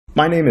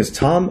My name is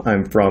Tom.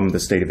 I'm from the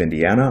state of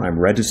Indiana. I'm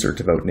registered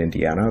to vote in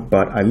Indiana,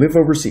 but I live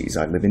overseas.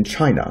 I live in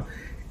China,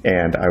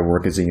 and I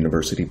work as a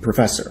university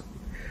professor.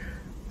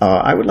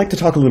 I would like to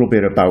talk a little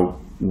bit about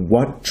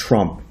what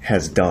Trump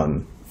has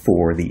done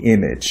for the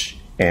image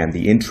and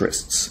the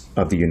interests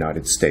of the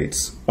United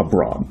States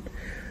abroad.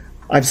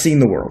 I've seen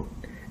the world,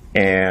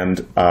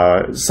 and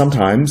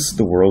sometimes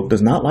the world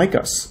does not like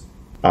us.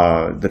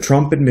 The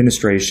Trump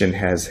administration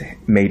has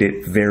made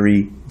it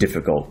very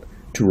difficult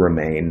to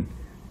remain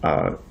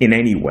in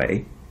any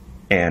way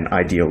an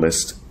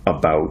idealist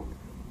about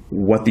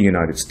what the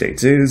United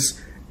States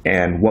is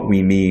and what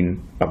we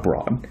mean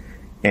abroad.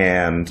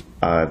 And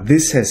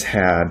this has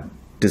had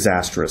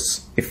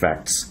disastrous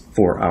effects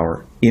for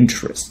our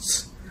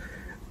interests.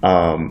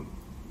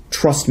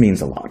 Trust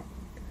means a lot.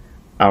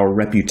 Our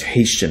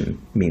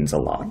reputation means a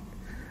lot.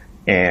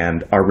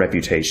 And our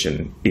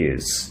reputation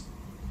is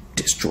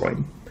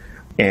destroyed.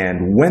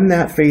 And when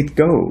that faith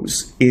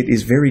goes, it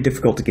is very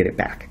difficult to get it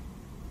back.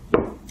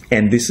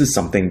 And this is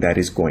something that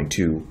is going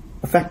to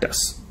affect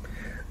us.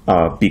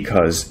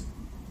 Because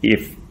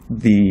if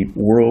the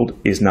world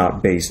is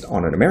not based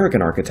on an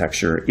American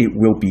architecture, it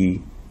will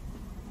be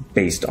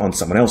based on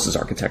someone else's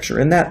architecture.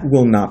 And that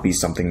will not be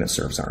something that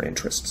serves our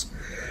interests.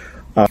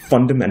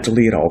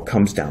 Fundamentally, it all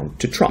comes down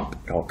to Trump.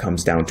 It all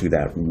comes down to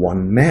that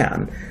one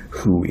man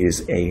who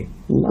is a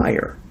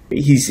liar.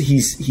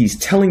 He's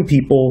telling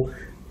people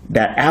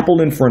that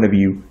apple in front of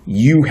you,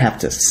 you have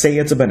to say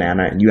it's a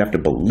banana and you have to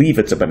believe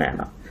it's a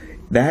banana.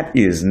 That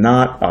is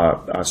not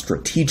a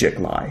strategic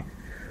lie.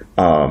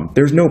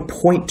 There's no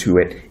point to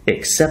it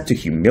except to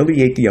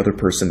humiliate the other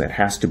person that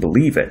has to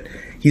believe it.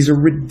 He's a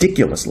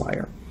ridiculous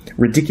liar.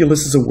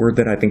 Ridiculous is a word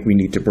that I think we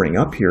need to bring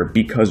up here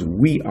because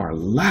we are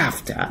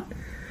laughed at.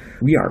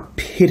 We are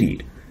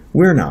pitied.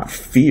 We're not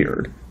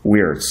feared.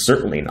 We're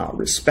certainly not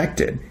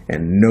respected.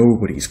 And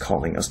nobody's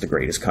calling us the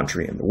greatest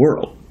country in the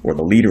world or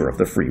the leader of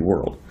the free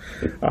world.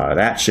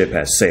 That ship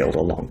has sailed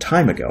a long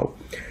time ago.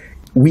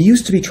 We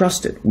used to be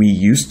trusted. We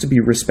used to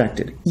be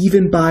respected,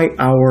 even by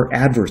our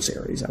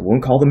adversaries. I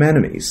won't call them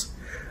enemies,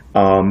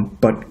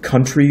 but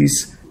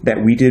countries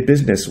that we did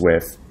business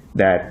with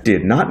that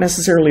did not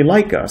necessarily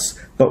like us,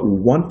 but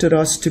wanted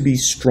us to be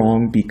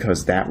strong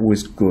because that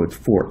was good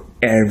for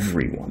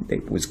everyone.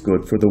 It was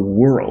good for the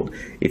world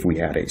if we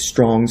had a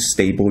strong,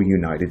 stable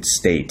United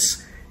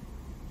States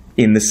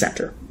in the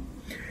center.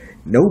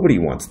 Nobody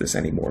wants this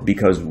anymore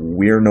because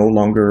we're no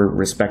longer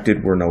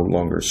respected, we're no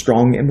longer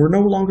strong, and we're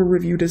no longer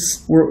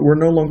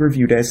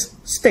viewed as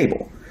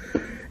stable.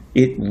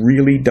 It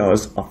really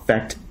does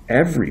affect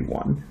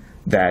everyone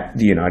that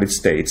the United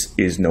States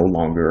is no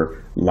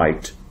longer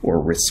liked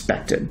or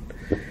respected.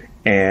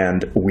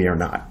 And we are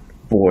not.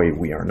 Boy,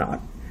 we are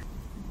not.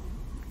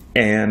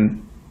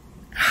 And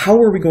how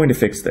are we going to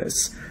fix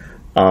this?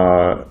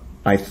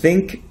 I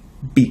think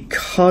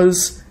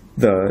because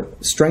the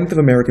strength of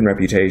American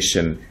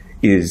reputation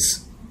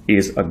is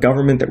a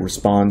government that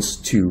responds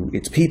to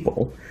its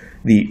people,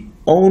 the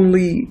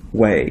only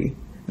way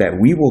that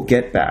we will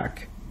get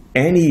back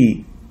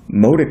any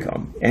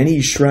modicum,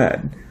 any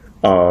shred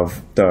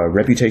of the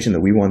reputation that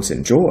we once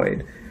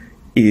enjoyed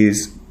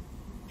is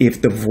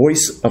if the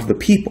voice of the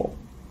people,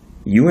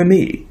 you and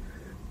me,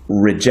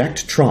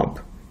 reject Trump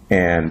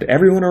and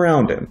everyone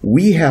around him.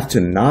 We have to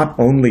not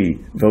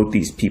only vote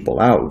these people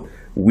out,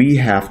 we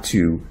have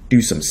to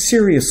do some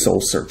serious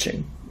soul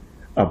searching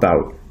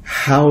about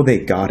how they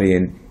got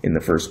in the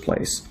first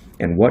place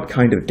and what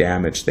kind of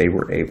damage they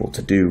were able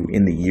to do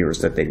in the years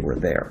that they were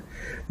there.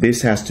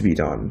 This has to be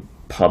done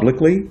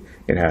publicly.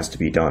 It has to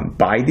be done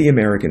by the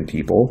American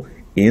people,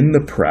 in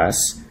the press,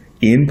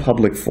 in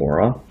public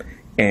fora,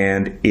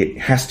 and it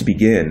has to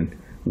begin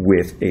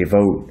with a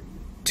vote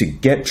to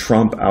get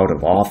Trump out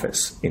of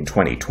office in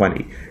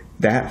 2020.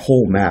 That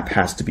whole map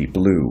has to be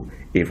blue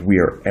if we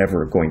are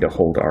ever going to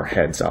hold our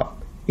heads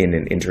up in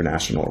an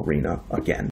international arena again.